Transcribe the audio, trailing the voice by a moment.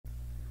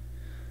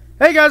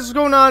Hey guys, what's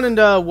going on, and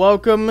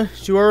welcome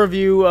to our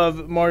review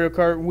of Mario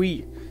Kart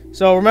Wii.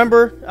 So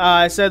remember,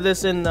 I said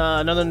this in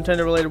another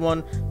Nintendo-related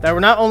one, that we're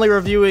not only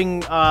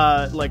reviewing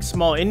like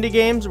small indie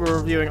games, we're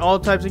reviewing all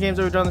types of games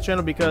that we've done on the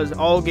channel, because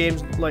all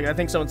games, like I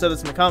think someone said this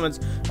in the comments,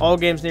 all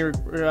games need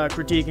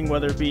critiquing,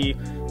 whether it be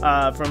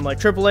from like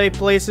AAA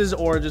places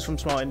or just from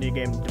small indie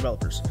game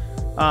developers.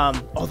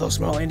 Although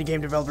small indie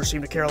game developers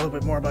seem to care a little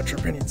bit more about your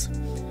opinions.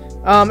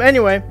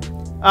 Anyway,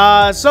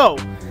 so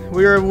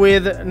we were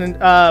with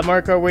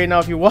Mario Kart Wii. Now,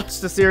 if you watch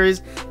the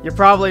series, you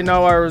probably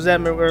know our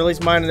resentment, or at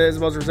least mine is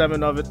Isabel's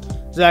resentment of it.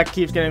 Zach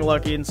keeps getting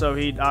lucky, and so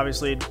he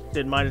obviously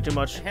didn't mind it too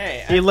much.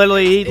 Hey, he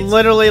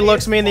literally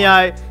looks me in the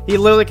eye. He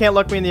literally can't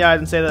look me in the eyes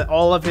and say that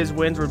all of his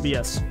wins were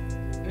BS.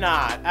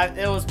 Nah,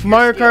 it was pure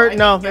Mario skill. Kart.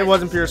 No, it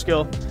wasn't pure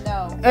skill.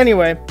 No.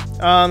 Anyway,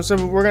 so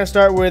we're gonna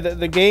start with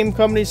the game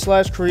company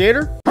 /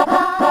 creator.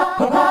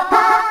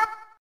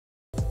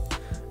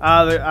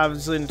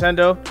 Obviously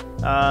Nintendo.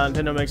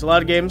 Nintendo makes a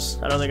lot of games.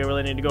 I don't think I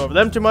really need to go over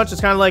them too much.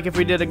 It's kind of like if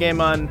we did a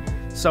game on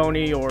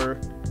Sony or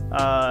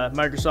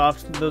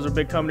Microsoft. Those are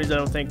big companies I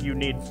don't think you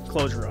need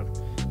closure on.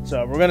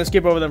 So we're going to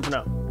skip over them for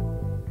now.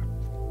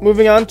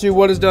 Moving on to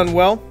what is done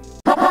well.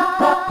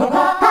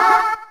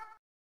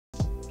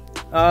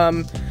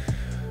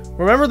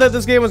 Remember that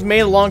this game was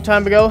made a long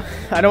time ago.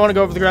 I don't want to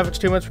go over the graphics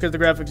too much because the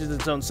graphics is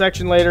its own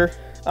section later.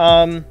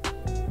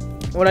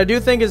 What I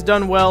do think is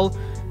done well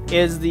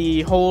is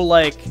the whole,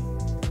 like,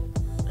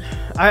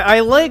 I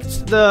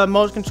liked the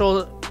motion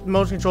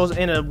controls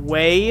in a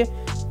way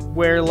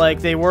where, like,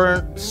 they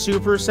weren't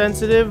super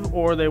sensitive,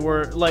 or they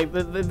were, like,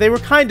 they were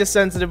kind of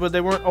sensitive, but they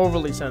weren't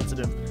overly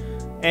sensitive.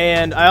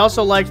 And I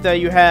also liked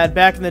that you had,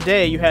 back in the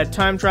day, you had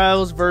time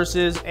trials,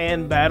 versus,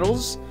 and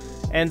battles.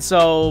 And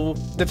so,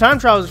 the time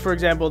trials, for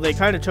example, they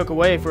kind of took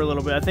away for a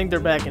little bit. I think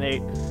they're back in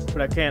 8,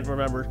 but I can't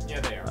remember.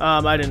 Yeah, they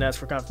are. I didn't ask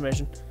for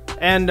confirmation.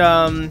 And,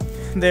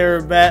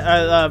 their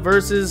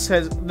versus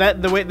has,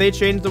 the way they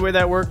changed the way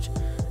that worked.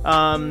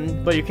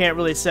 But you can't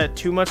really set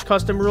too much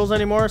custom rules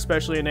anymore,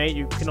 especially in 8.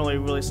 You can only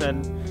really set,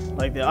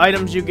 like, the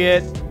items you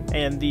get,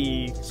 and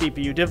the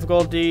CPU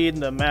difficulty, and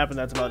the map, and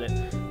that's about it.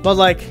 But,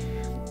 like,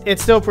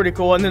 it's still pretty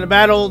cool. And then the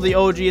battle, the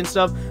OG and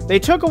stuff, they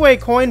took away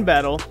coin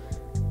battle.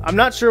 I'm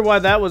not sure why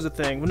that was a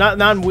thing.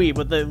 Not on Wii,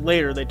 but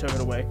later they took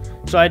it away.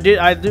 So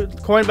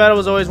coin battle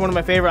was always one of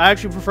my favorite. I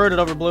actually preferred it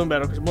over balloon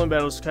battle, because balloon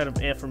battle was kind of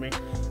for me.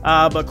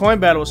 But coin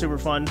battle was super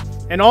fun,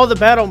 and all the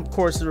battle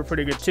courses were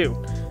pretty good too.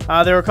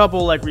 There were a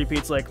couple like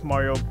repeats, like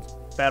Mario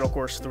Battle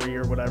Course 3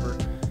 or whatever.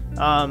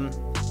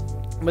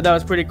 But that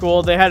was pretty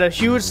cool. They had a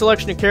huge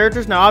selection of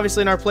characters. Now,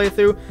 obviously, in our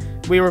playthrough,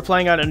 we were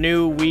playing on a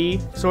new Wii,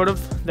 sort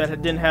of, that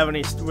didn't have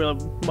any real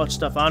much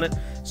stuff on it.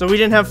 So we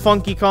didn't have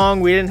Funky Kong.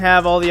 We didn't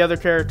have all the other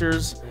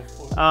characters.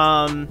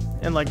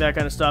 And like that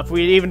kind of stuff.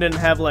 We even didn't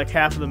have like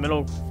half of the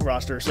middle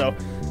roster. So,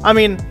 I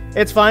mean,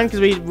 it's fine because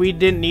we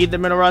didn't need the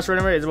middle roster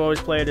anyway. I've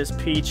always played as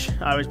Peach.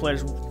 I always played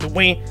as the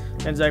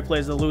Wii, and Zach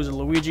plays the loser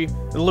Luigi.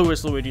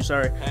 Lewis Luigi,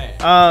 sorry. Hey.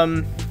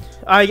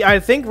 I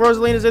think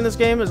Rosalina's in this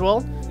game as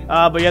well,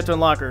 but you have to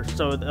unlock her.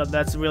 So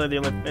that's really the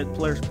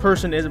only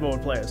person Isabel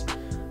would play as.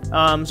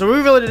 So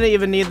we really didn't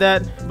even need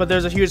that, but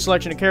there's a huge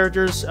selection of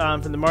characters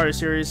from the Mario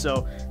series,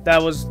 so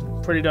that was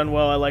pretty done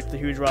well. I liked the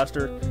huge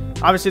roster.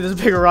 Obviously, there's a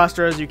bigger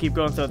roster as you keep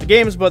going throughout the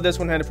games, but this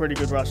one had a pretty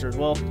good roster as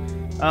well.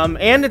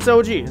 And it's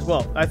OG as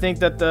well. I think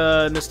that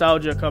the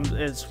nostalgia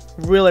is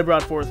really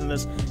brought forth in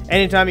this.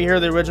 Anytime you hear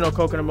the original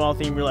Coconut Mall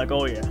theme, you're like,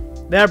 oh yeah.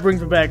 That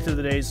brings me back to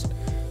the days.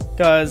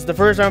 Because the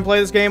first time I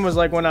played this game was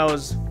like when I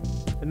was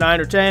 9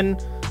 or 10.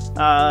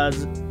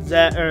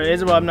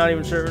 Isabel, I'm not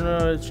even sure.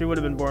 No, she would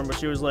have been born, but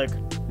she was like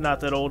not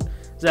that old.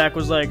 Zach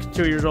was like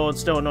 2 years old,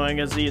 still annoying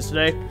as he is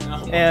today.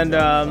 And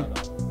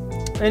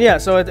yeah,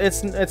 so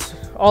it's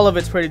all of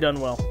it's pretty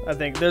done well. I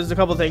think there's a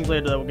couple things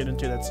later that we'll get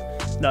into that's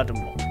not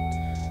done well.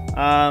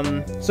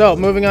 So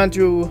moving on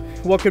to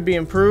what could be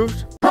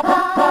improved.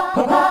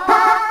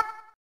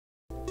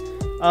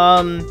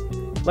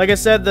 Like I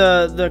said,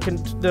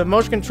 the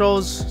motion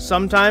controls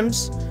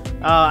sometimes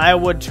I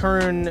would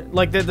turn,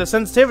 like, the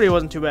sensitivity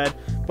wasn't too bad,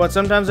 but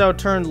sometimes I would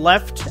turn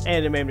left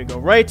and it made me go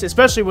right,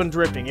 especially when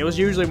drifting. It was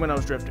usually when I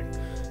was drifting.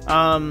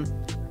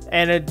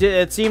 And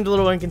it seemed a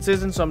little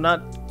inconsistent, so I'm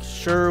not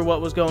sure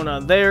what was going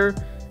on there.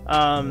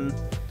 I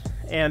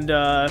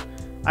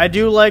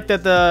do like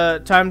that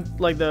the time,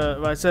 like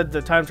I said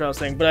the time trials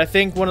thing, but I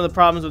think one of the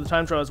problems with the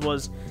time trials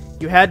was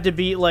you had to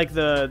beat like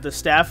the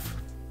staff,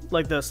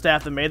 like the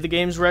staff that made the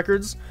game's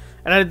records,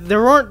 and they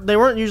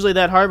weren't usually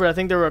that hard, but I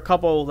think there were a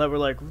couple that were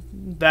like,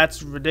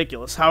 that's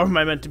ridiculous. How am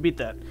I meant to beat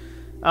that?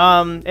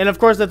 And of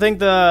course, I think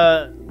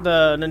the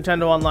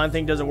Nintendo Online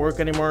thing doesn't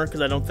work anymore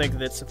because I don't think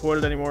that it's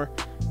supported anymore.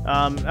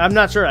 I'm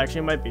not sure, actually.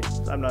 It might be.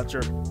 I'm not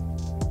sure.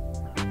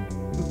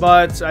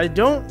 But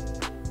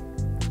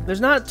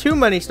there's not too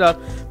many stuff.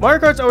 Mario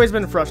Kart's always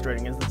been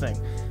frustrating, is the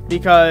thing.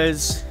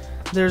 Because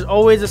there's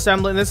always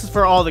assembly, and this is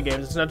for all the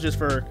games. It's not just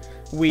for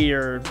Wii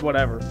or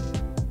whatever.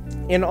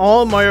 In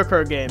all Mario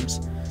Kart games,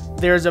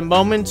 there's a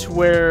moment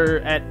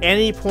where at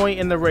any point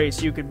in the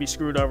race, you could be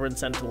screwed over and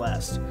sent to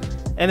last.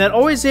 And that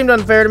always seemed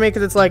unfair to me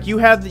because it's like you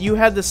had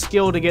the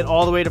skill to get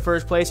all the way to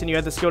first place and you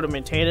had the skill to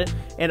maintain it,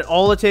 and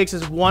all it takes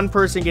is one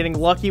person getting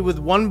lucky with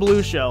one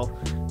blue shell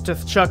to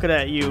chuck it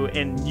at you,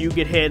 and you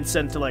get hit and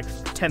sent to like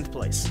 10th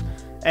place.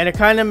 And it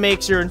kind of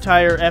makes your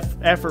entire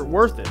effort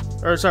worth it.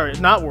 Or sorry,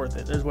 not worth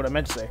it is what I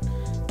meant to say.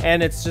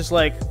 And it's just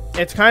like,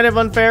 it's kind of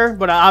unfair,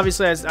 but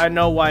obviously I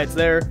know why it's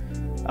there.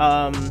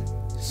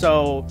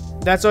 So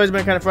that's always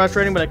been kind of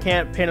frustrating, but I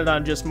can't pin it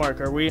on just Mario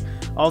Kart Wii.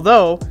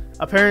 Although,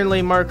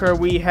 apparently Mario Kart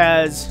Wii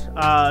has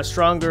a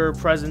stronger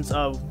presence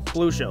of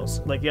blue shells.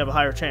 Like, you have a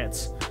higher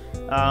chance.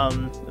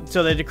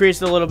 So they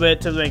decreased it a little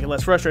bit to make it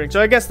less frustrating. So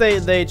I guess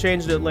they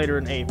changed it later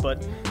in 8,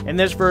 but in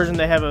this version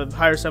they have a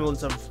higher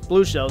semblance of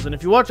blue shells. And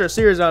if you watch our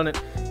series on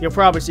it, you'll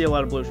probably see a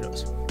lot of blue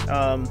shells.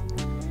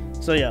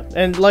 So yeah,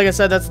 and like I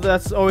said,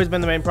 that's always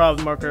been the main problem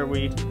with Mario Kart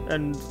Wii,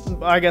 and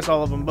I guess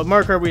all of them, but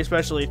Mario Kart Wii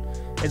especially,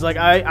 is like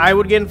I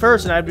would get in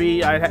first and I'd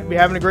be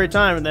having a great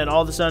time, and then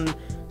all of a sudden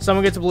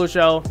someone gets a blue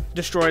shell,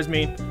 destroys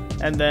me,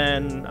 and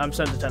then I'm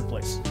sent to 10th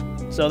place.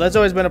 So that's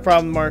always been a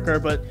problem with Mario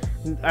Kart, but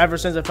ever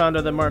since I found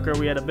out that Mario Kart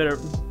Wii had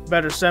a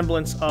better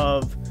semblance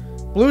of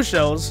blue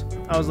shells,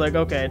 I was like,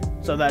 okay,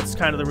 so that's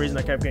kind of the reason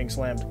I kept getting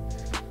slammed.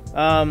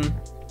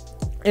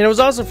 And it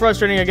was also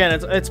frustrating,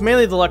 again, it's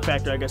mainly the luck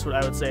factor, I guess what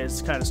I would say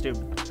is kind of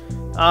stupid.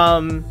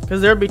 Because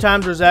there would be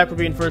times where Zach would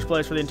be in first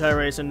place for the entire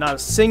race and not a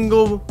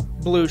single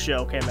blue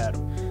shell came at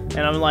him.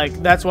 And I'm like,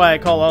 that's why I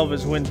call all of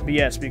his wins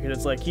BS, because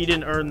it's like, he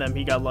didn't earn them,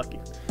 he got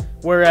lucky.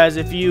 Whereas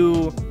if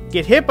you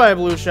get hit by a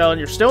blue shell and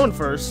you're still in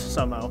first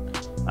somehow,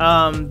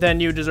 then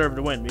you deserve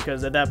to win,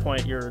 because at that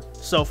point you're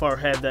so far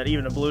ahead that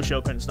even a blue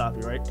shell couldn't stop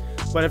you, right?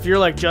 But if you're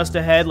like just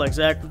ahead, like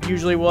Zach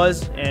usually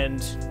was,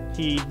 and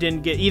he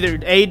didn't get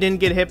didn't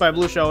get hit by a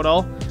blue shell at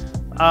all,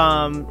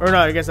 or no,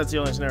 I guess that's the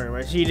only scenario,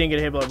 right? He didn't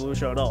get hit by a blue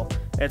shell at all.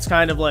 It's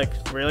kind of like,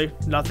 really,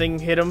 nothing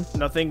hit him,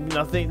 nothing.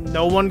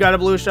 No one got a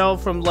blue shell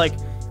from, like,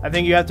 I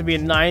think you have to be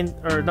in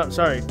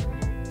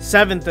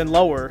 7th and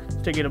lower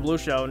to get a blue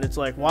shell, and it's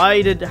like,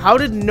 how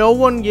did no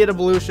one get a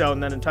blue shell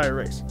in that entire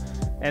race?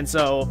 And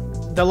so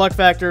the luck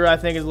factor, I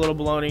think, is a little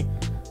baloney.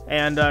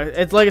 And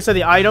it's like I said,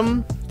 the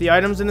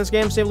items in this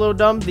game seem a little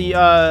dumb. The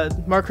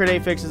Mario Kart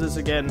 8 fixes this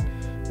again,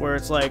 where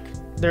it's like,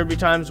 there'd be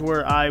times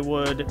where I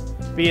would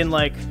be in,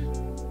 like,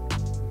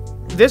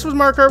 this was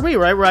Mario Kart Wii,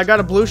 right? Where I got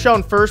a blue shell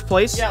in first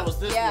place. Yeah, it was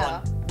this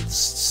one.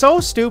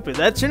 So stupid.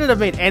 That shouldn't have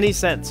made any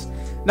sense.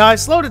 Now, I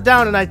slowed it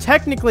down, and I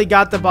technically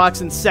got the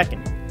box in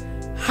second.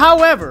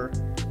 However,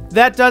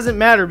 that doesn't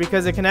matter,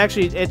 because it can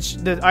actually,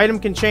 the item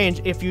can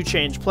change if you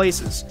change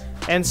places.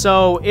 And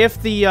so, if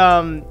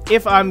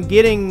I'm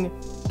getting,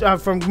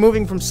 from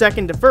moving from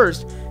second to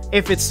first,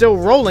 if it's still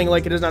rolling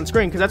like it is on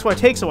screen, because that's why it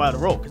takes a while to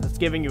roll, because it's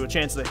giving you a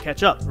chance to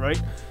catch up,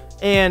 right?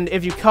 And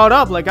if you caught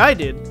up like I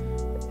did,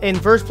 in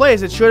first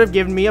place, it should have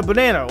given me a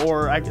banana,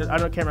 or I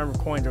can't remember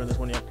coins or this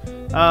one yet,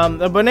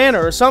 a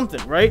banana or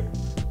something, right?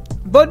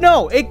 But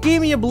no, it gave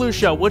me a blue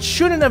shell, which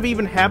shouldn't have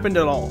even happened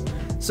at all.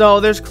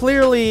 So there's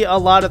clearly a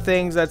lot of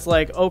things that's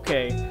like,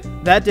 okay,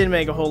 that didn't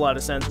make a whole lot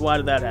of sense. Why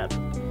did that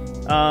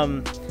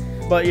happen?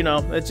 But you know,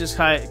 it's just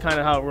kind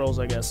of how it rolls,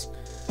 I guess.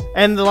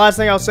 And the last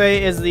thing I'll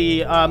say is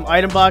the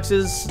item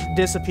boxes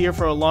disappear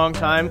for a long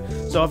time.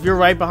 So if you're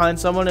right behind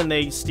someone and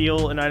they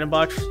steal an item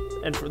box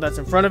that's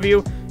in front of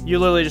you, you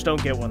literally just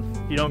don't get one.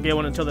 You don't get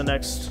one until the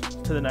next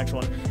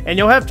one. And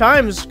you'll have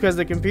times, because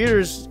the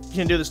computers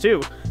can do this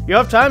too, you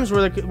have times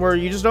where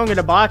you just don't get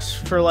a box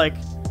for like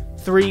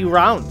 3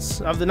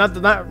 rounds of not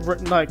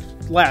like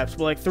laps,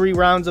 but like 3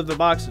 rounds of the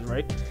boxes,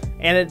 right?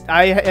 And it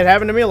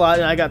happened to me a lot,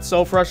 and I got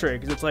so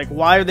frustrated, because it's like,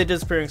 why are they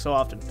disappearing so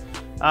often?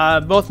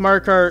 Both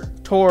Mario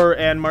Kart Tour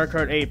and Mario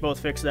Kart 8 both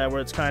fixed that,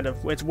 where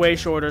it's way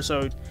shorter,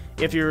 so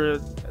if you're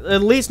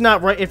at least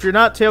if you're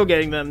not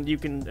tailgating them, you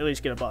can at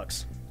least get a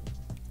box.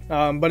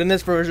 But in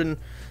this version,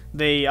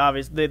 they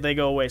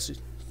go away.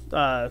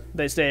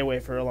 They stay away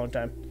for a long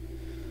time.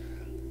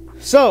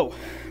 So,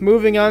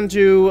 moving on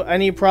to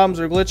any problems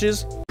or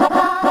glitches.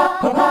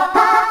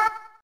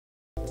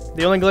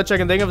 The only glitch I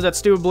can think of is that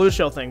stupid blue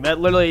shell thing. That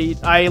literally,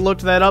 I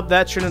looked that up.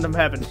 That shouldn't have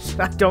happened.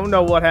 I don't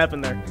know what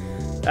happened there.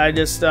 I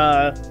just,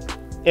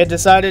 it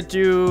decided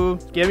to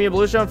give me a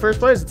blue shell in first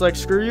place. It's like,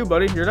 screw you,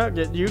 buddy. You're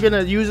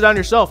gonna use it on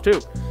yourself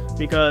too.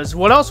 Because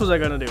what else was I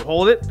gonna do?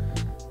 Hold it?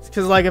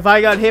 Because like, if I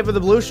got hit with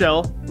a blue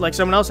shell, like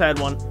someone else had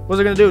one, what was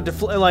I gonna do?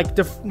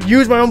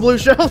 Use my own blue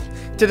shell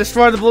to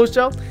destroy the blue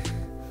shell?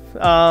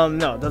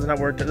 No, it doesn't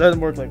work. It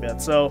doesn't work like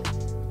that. So,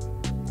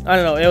 I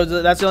don't know.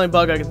 That's the only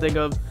bug I can think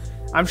of.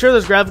 I'm sure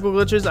there's graphical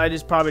glitches. I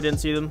just probably didn't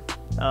see them.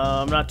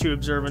 I'm not too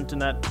observant in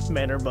that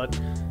manner, but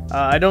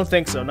I don't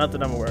think so. Not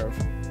that I'm aware of.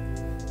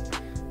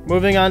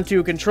 Moving on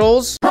to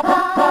controls.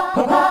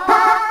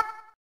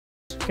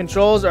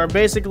 Controls are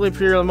basically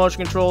pure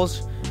motion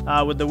controls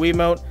with the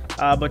Wiimote,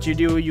 but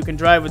you can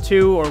drive with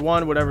 2 or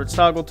 1, whatever it's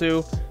toggled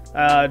to.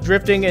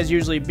 Drifting is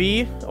usually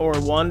B or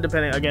 1,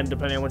 depending on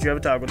what you have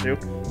it toggled to.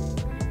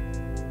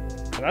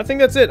 And I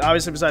think that's it.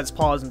 Obviously, besides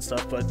pause and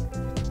stuff, but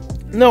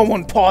no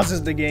one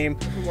pauses the game.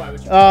 Why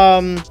would you?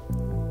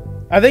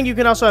 I think you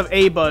can also have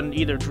A button,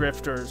 either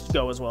drift or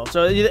go as well.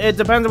 So it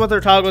depends on what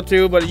they're toggled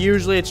to, but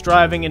usually it's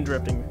driving and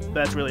drifting.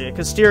 That's really it,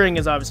 because steering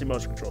is obviously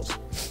motion controls.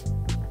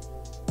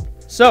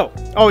 So,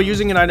 oh,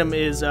 using an item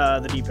is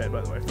the D-pad,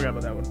 by the way. I forgot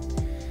about that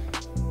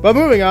one. But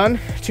moving on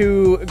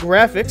to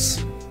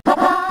graphics.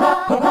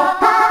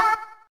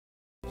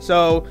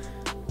 So,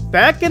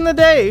 back in the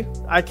day,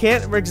 I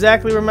can't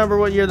exactly remember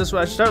what year this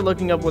was. I should start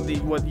looking up what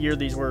year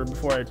these were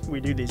before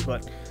we do these,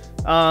 but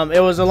it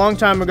was a long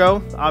time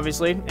ago,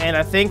 obviously, and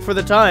I think for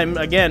the time,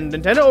 again,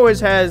 Nintendo always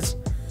has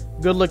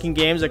good-looking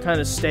games that kind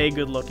of stay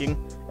good-looking,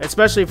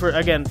 especially for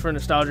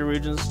nostalgia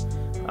regions,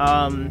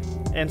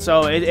 and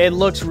so it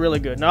looks really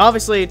good. Now,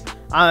 obviously,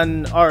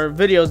 on our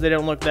videos, they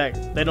don't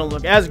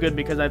look as good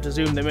because I have to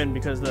zoom them in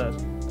because the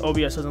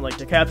OBS doesn't like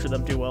to capture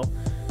them too well.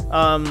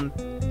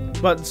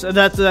 But so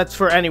that's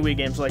for any Wii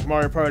games like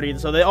Mario Party,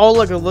 so they all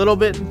look a little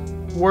bit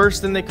worse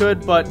than they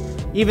could, but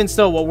even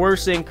still, what we're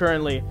seeing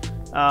currently,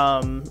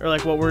 or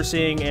like what we're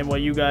seeing and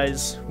what you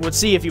guys would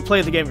see if you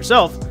played the game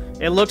yourself,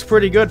 it looks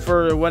pretty good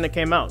for when it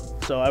came out.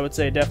 So I would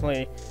say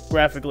definitely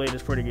graphically it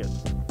is pretty good.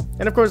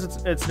 And of course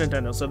it's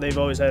Nintendo, so they've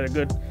always had a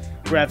good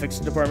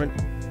graphics department.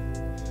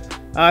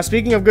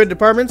 Speaking of good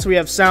departments, we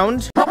have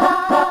sound.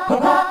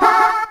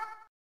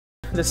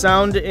 The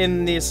sound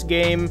in this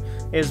game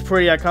is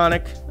pretty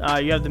iconic.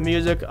 You have the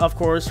music, of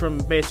course, from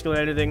basically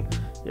anything.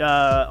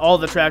 All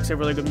the tracks have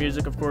really good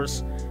music, of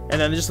course. And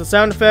then just the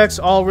sound effects,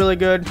 all really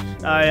good.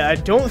 I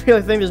don't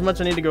really think there's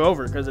much I need to go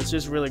over, because it's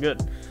just really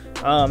good.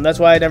 That's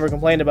why I never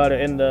complained about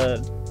it in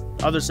the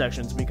other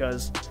sections,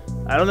 because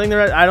I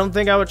don't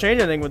think I would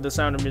change anything with the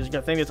sound of music. I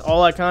think it's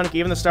all iconic.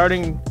 Even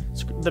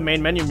the main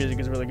menu music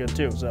is really good,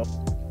 too. So,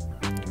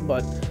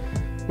 but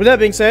with that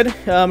being said,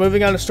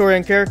 moving on to story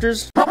and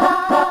characters.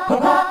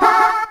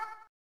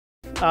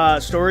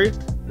 Story,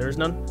 there's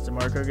none. It's a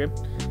Mario Kart game.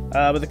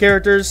 But the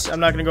characters, I'm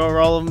not going to go over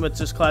all of them. It's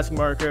just classic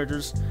Mario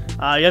characters.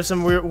 You have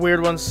some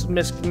weird ones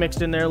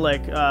mixed in there,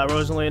 like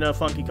Rosalina,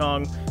 Funky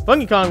Kong.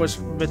 Funky Kong was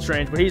a bit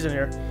strange, but he's in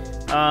here.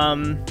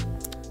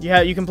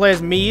 You can play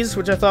as Mies,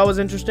 which I thought was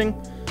interesting.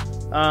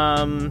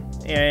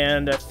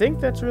 And I think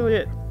that's really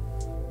it.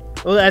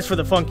 Well, as for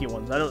the funky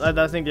ones,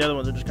 I think the other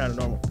ones are just kind of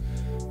normal.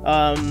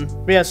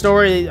 But yeah,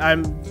 story,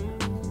 I'm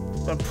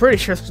pretty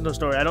sure there's no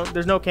story.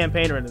 There's no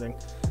campaign or anything.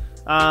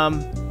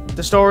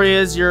 The story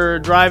is you're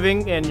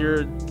driving and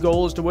your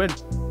goal is to win.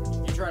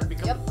 You're trying to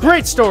become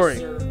Great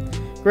story.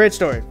 Great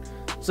story.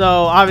 So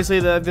obviously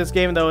this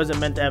game though isn't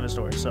meant to have a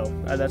story, so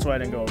that's why I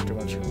didn't go over too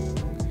much.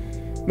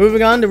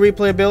 Moving on to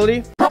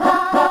replayability.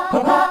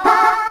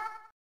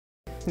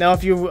 Now,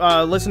 if you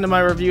listened to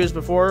my reviews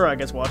before, or I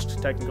guess watched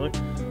technically,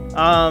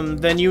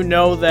 then you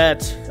know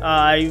that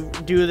I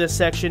do this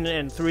section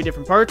in 3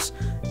 different parts.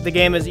 The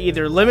game is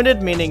either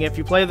limited, meaning if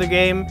you play the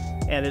game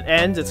and it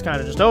ends, it's kind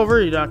of just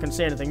over, you're not going to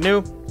see anything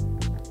new.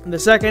 The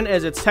second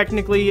is it's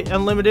technically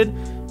unlimited,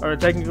 or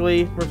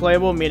technically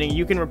replayable, meaning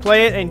you can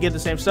replay it and get the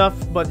same stuff,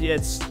 but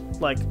it's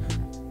like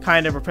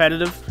kind of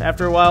repetitive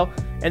after a while.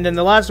 And then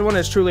the last one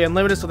is truly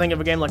unlimited, so think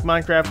of a game like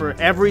Minecraft where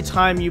every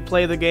time you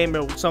play the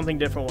game, something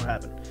different will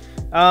happen.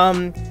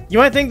 You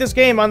might think this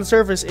game on the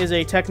surface is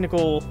a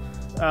technically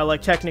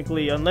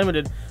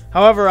unlimited.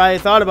 However, I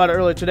thought about it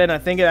earlier today, and I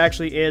think it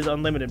actually is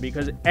unlimited,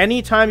 because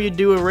anytime you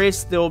do a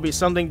race, there will be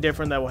something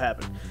different that will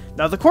happen.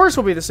 Now, the course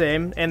will be the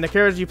same, and the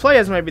characters you play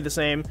as might be the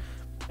same,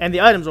 and the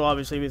items will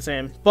obviously be the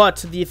same, but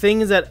the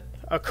things that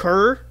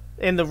occur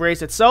in the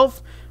race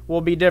itself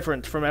will be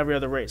different from every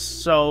other race.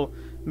 So,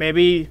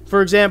 maybe,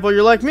 for example,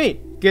 you're like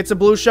me, gets a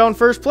blue shell in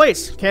first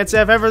place. Can't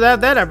say I've ever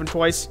had that happen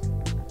twice.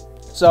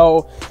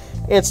 So,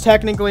 it's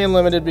technically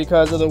unlimited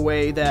because of the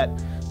way that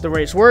the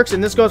race works,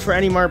 and this goes for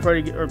any this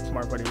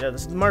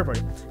is Mario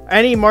Party.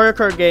 Any Mario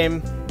Kart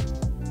game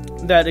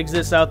that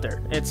exists out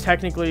there. It's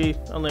technically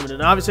unlimited.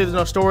 And obviously, there's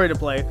no story to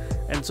play,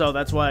 and so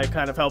that's why it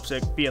kind of helps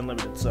it be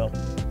unlimited. So,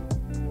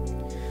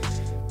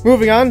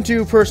 moving on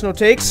to personal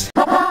takes.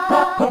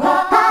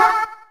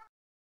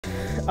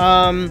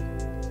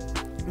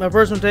 My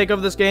personal take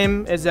of this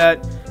game is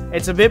that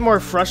it's a bit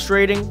more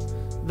frustrating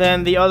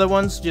than the other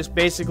ones, just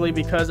basically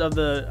because of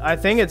I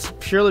think it's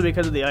purely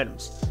because of the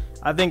items.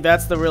 I think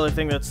that's the really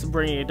thing that's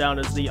bringing it down,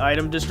 is the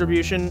item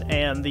distribution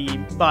and the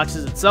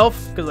boxes itself,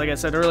 because like I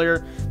said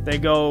earlier, they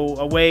go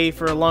away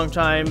for a long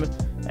time,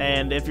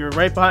 and if you're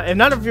right behind,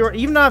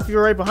 even if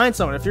you're right behind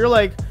someone, if you're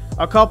like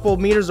a couple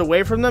meters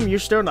away from them, you're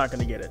still not going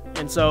to get it.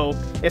 And so,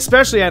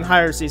 especially on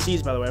higher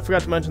CCs, by the way, I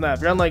forgot to mention that,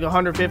 if you're on like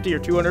 150 or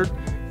 200,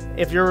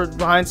 if you're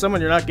behind someone,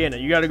 you're not getting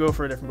it. You got to go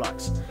for a different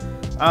box.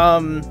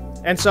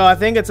 And so I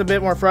think it's a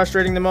bit more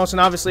frustrating than most, and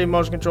obviously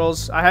motion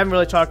controls. I haven't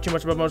really talked too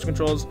much about motion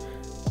controls.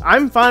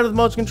 I'm fine with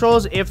motion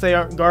controls if they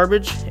aren't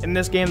garbage. In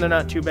this game, they're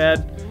not too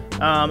bad.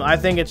 I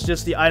think it's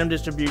just the item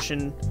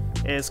distribution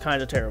is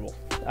kind of terrible.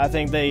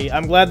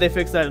 I'm glad they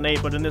fixed that in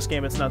 8, but in this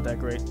game, it's not that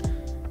great.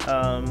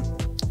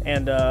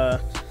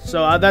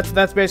 So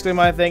that's basically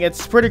my thing.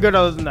 It's pretty good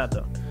other than that,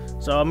 though.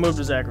 So I'll move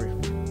to Zachary.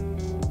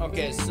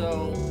 Okay,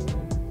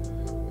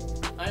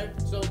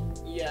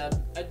 yeah,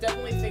 I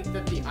definitely think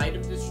that the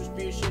item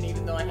distribution,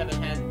 even though I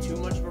haven't had too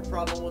much of a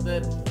problem with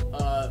it,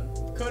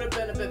 could have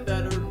been a bit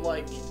better.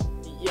 Like,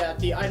 yeah,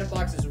 the item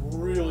boxes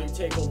really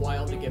take a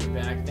while to get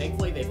back.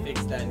 Thankfully, they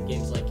fixed that in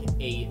games like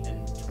 8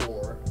 and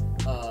 4.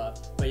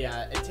 But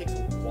yeah, it takes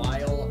a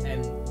while,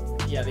 and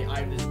yeah, the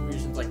item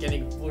distribution's like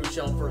getting blue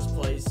shell in first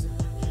place.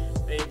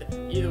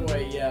 Either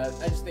way, yeah,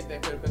 I just think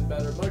that could have been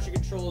better. Motion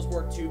controls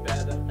weren't too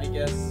bad, I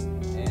guess,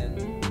 and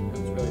that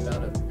was really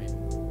about it for me.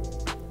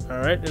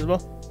 Alright,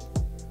 Isabel?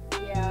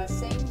 Yeah,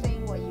 same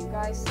thing what you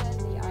guys said,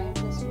 the item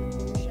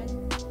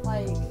distribution.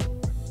 Like,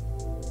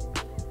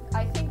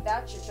 I think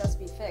that should just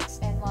be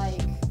fixed, and like,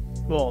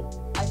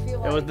 Well, I feel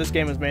like this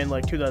game was made in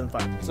like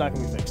 2005. It's not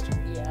gonna be fixed.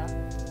 yeah,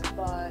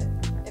 but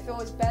if it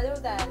was better,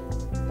 then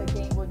the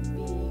game would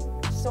be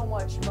so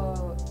much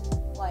more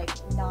like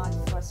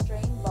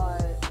non-frustrating.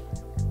 But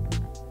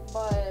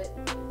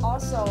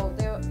also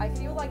I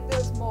feel like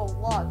there's more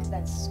luck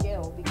than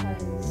skill,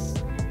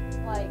 because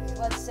like,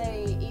 let's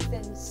say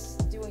Ethan's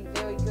doing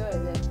very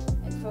good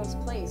in first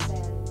place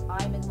and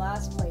I'm in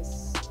last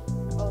place,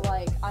 or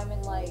like I'm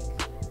in like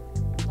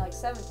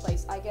 7th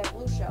place, I get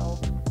blue shell.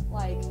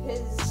 Like,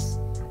 his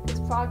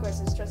progress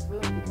is just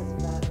ruined because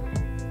of that.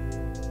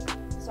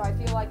 So I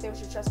feel like there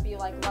should just be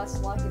like less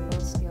luck and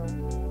more skill.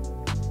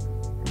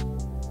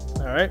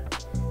 Alright.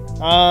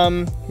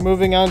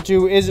 Moving on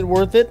to, is it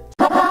worth it?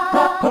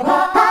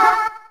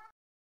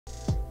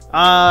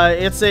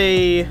 It's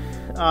a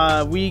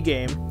Wii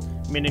game,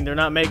 meaning they're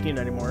not making it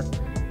anymore.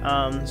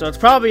 So it's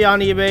probably on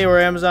eBay or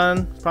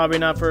Amazon. Probably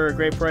not for a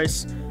great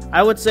price.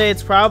 I would say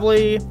it's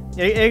probably,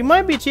 it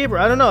might be cheaper.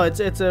 I don't know. It's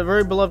a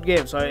very beloved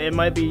game, so it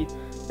might be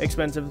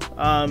expensive.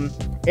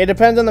 It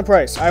depends on the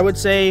price. I would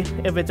say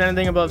if it's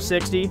anything above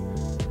 60,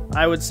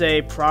 I would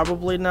say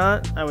probably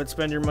not. I would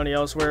spend your money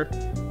elsewhere.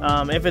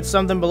 If it's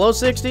something below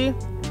 60,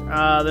 then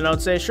I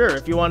would say sure.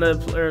 If you want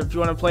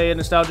to play a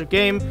nostalgic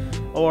game,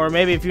 or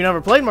maybe if you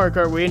never played Mario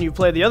Kart Wii and you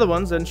play the other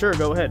ones, then sure,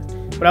 go ahead.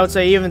 But I would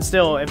say even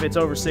still, if it's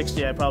over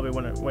 60, I probably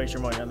wouldn't waste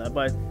your money on that.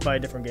 Buy a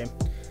different game.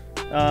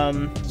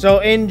 So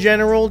in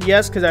general,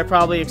 yes, because I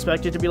probably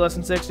expect it to be less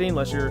than 60,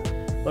 unless you're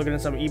looking at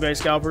some eBay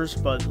scalpers.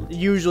 But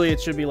usually it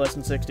should be less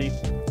than 60.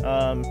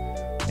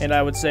 And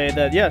I would say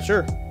that, yeah,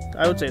 sure.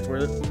 I would say it's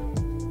worth it.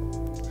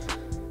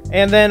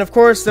 And then, of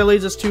course, that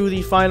leads us to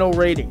the final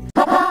rating.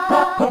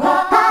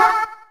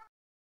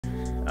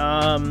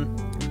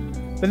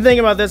 Been thinking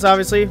about this,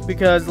 obviously,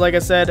 because, like I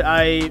said,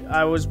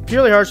 I was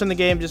purely harsh on the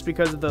game just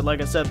because of the, like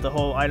I said, the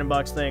whole item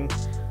box thing.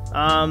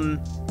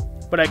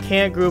 But I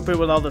can't group it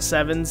with all the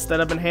 7s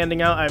that I've been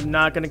handing out. I'm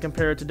not going to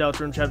compare it to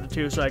Deltarune Chapter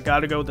 2, so I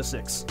gotta go with the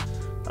 6.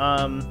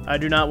 I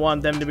do not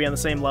want them to be on the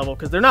same level,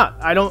 because they're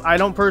not. I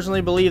don't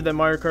personally believe that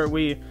Mario Kart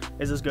Wii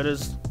is as good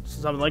as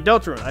something like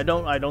Deltarune. I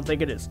don't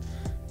think it is.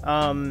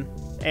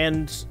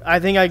 And I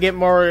think I get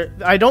more.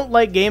 I don't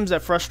like games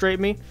that frustrate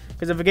me,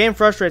 because if a game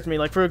frustrates me,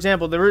 like for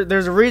example,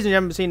 there's a reason you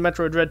haven't seen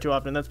Metroid Dread too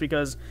often. That's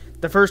because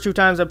the first 2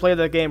 times I played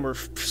that game were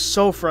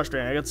so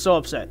frustrating. I got so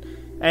upset,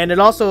 and it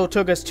also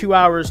took us 2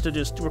 hours to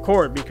just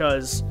record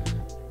because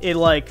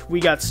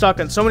we got stuck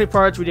on so many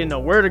parts. We didn't know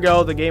where to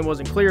go. The game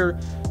wasn't clear.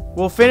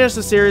 We'll finish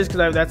the series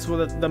because that's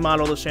what the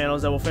motto of this channel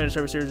is, that we'll finish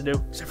every series we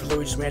do, except for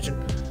Luigi's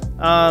Mansion.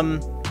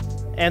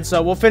 And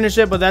so we'll finish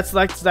it, but that's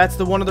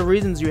one of the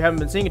reasons you haven't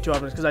been seeing it too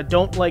often, is because I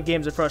don't like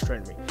games that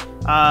frustrate me.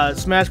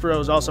 Smash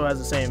Bros. Also has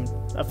the same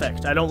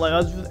effect. I don't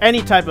like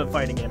any type of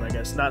fighting game, I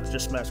guess, not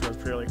just Smash Bros.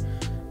 Purely.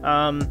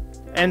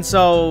 And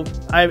so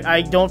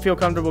I don't feel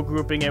comfortable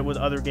grouping it with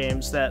other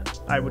games that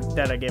I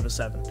gave a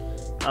 7.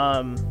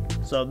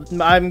 So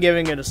I'm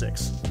giving it a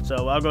 6.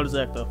 So I'll go to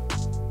Zach though.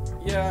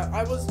 Yeah,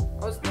 I was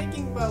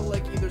thinking about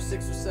like either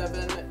 6 or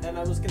 7, and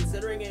I was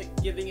considering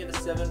giving it a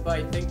 7, but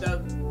I think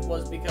that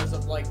was because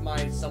of like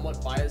my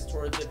somewhat bias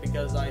towards it,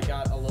 because I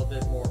got a little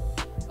bit more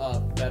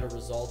better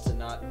results and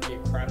not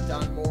get crapped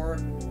on more,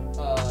 and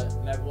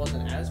I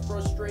wasn't as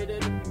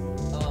frustrated.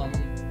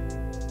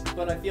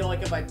 But I feel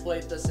like if I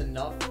played this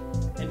enough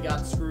and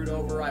got screwed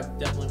over, I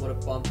definitely would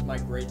have bumped my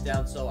grade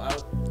down. So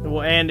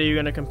Well, and are you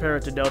going to compare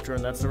it to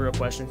Deltarune? That's the real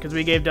question, because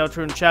we gave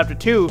Deltarune Chapter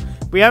 2.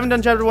 We haven't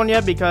done Chapter 1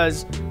 yet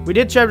because we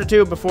did Chapter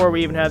 2 before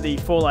we even had the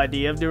full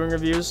idea of doing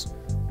reviews.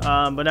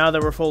 But now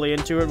that we're fully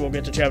into it, we'll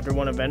get to Chapter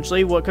 1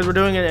 eventually, because we're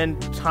doing it in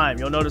time.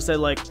 You'll notice that,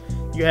 like,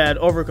 you had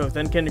Overcooked,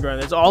 then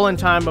Kindergarten. It's all in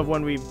time of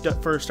when we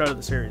first started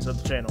the series of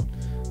the channel.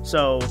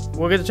 So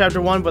we'll get to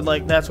Chapter 1, but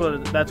like that's what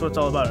it's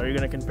all about. Are you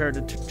going to compare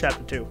it to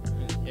Chapter 2?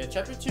 Yeah,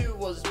 Chapter 2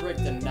 was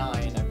rated a 9,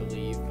 I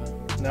believe.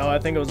 No, I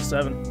think it was a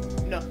 7.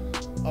 No.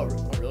 Oh,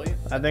 really?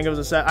 I think it was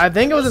a 7. I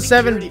think it was a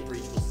 7. Security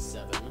Breach was a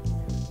 7.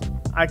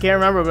 I can't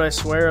remember, but I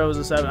swear it was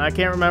a 7. I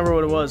can't remember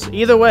what it was.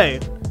 Either way,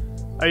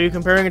 are you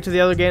comparing it to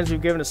the other games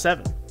we've given a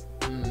 7?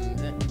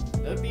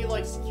 That would be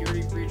like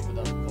Security Breach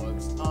without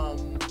bugs. I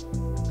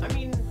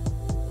mean,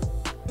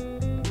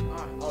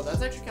 oh,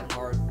 that's actually kind of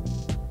hard.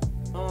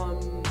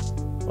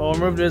 Well, I'll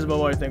move to Isabel.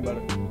 What do you think about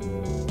it?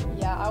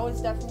 Yeah, I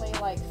was definitely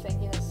like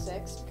thinking a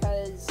 6,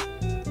 because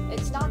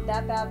it's not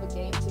that bad of a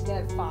game to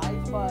get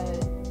 5,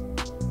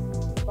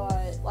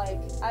 but like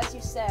like, as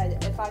you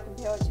said, if I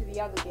compare it to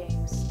the other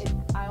games,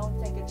 I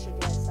don't think it should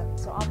get a 7.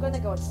 So I'm gonna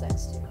go with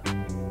 6 too.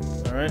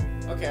 Alright.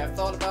 Okay, I've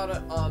thought about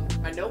it.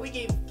 I know we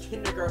gave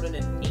Kindergarten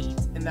an 8,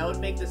 and that would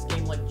make this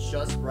game like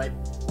just right,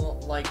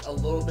 like a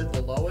little bit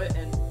below it,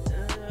 and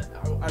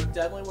I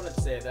definitely wouldn't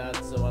say that,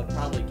 so I'd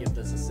probably give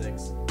this a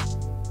 6.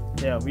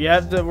 Yeah,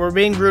 we're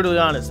being brutally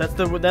honest. That's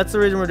the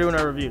reason we're doing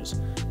our reviews.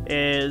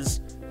 Is,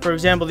 for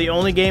example, the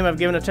only game I've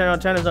given a 10 out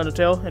of 10 is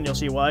Undertale, and you'll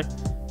see why.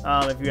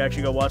 If you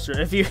actually go watch it,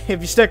 if you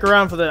stick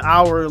around for the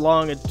hour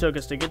long it took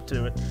us to get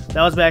to it,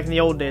 that was back in the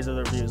old days of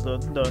the reviews,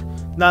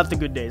 not the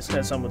good days,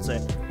 as some would say.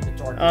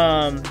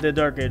 The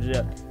dark age,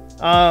 yeah.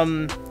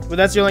 But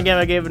that's the only game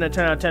I gave it a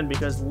 10 out of 10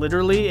 because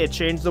literally it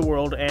changed the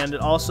world, and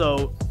it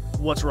also,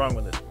 what's wrong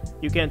with it?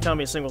 You can't tell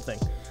me a single thing,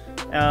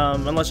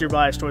 unless you're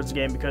biased towards the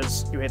game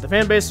because you hate the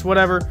fan base,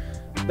 whatever.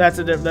 That's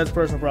a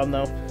personal problem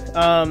though.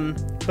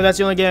 But that's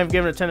the only game I've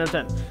given a 10 out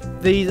of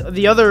 10.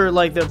 The other,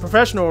 like the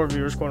professional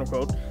reviewers, quote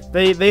unquote,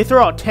 they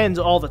throw out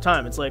 10s all the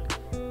time. It's like,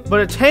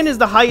 but a 10 is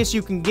the highest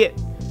you can get,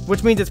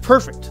 which means it's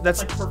perfect. That's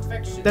like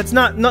perfection. That's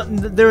not.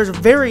 There's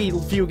very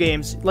few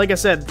games. Like I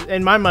said,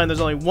 in my mind, there's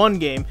only one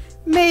game,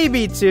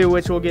 maybe 2,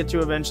 which we'll get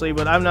to eventually.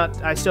 But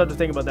I still have to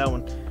think about that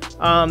one.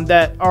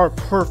 That are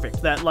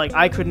perfect. That like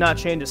I could not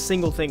change a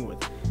single thing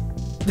with.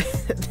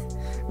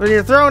 When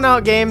you're throwing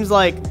out games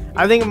like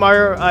I think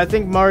Mario,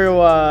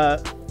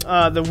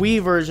 the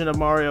Wii version of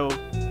Mario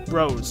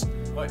Bros.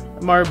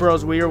 What? Mario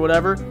Bros. Wii or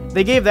whatever.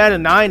 They gave that a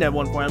 9 at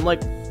one point. I'm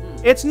like,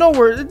 it's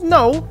nowhere.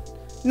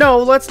 No,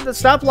 let's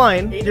stop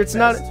lying. It's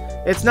not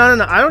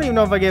an. I don't even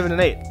know if I gave it an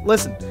 8.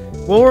 Listen,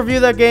 we'll review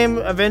that game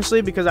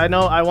eventually because I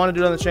know I want to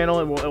do it on the channel.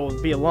 It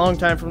will be a long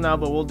time from now,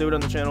 but we'll do it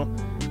on the channel.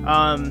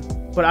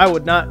 But I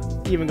would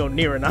not even go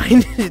near a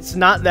 9. It's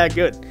not that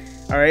good.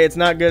 All right, it's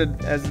not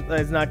good as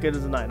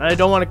a 9. I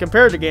don't want to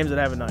compare it to games that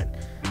have a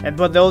 9,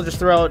 but they'll just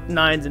throw out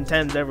 9s and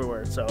 10s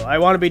everywhere. So I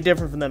want to be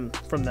different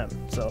from them.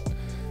 So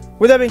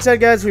with that being said,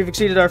 guys, we've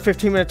exceeded our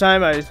 15-minute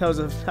time.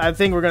 I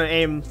think we're gonna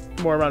aim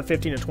more around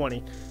 15 to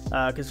 20,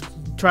 because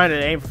trying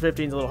to aim for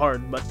 15 is a little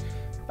hard. But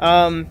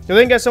thank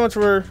you guys so much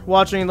for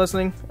watching and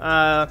listening.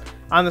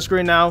 On the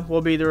screen now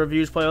will be the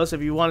reviews playlist.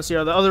 If you want to see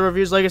the other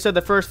reviews, like I said,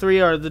 the first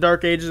 3 are the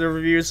Dark Ages of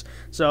reviews.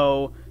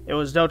 So it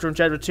was Deltarune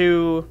Chapter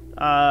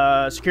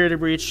 2, Security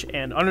Breach,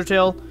 and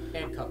Undertale.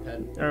 And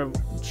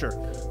Cuphead. Sure.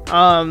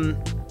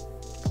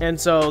 And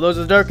so those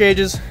are the Dark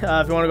Ages,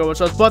 if you want to go watch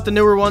those. But the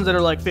newer ones that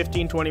are like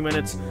 15, 20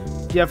 minutes,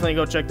 definitely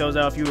go check those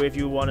out if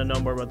you want to know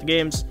more about the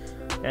games.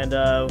 And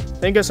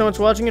thank you guys so much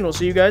for watching, and we'll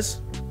see you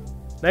guys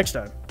next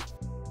time.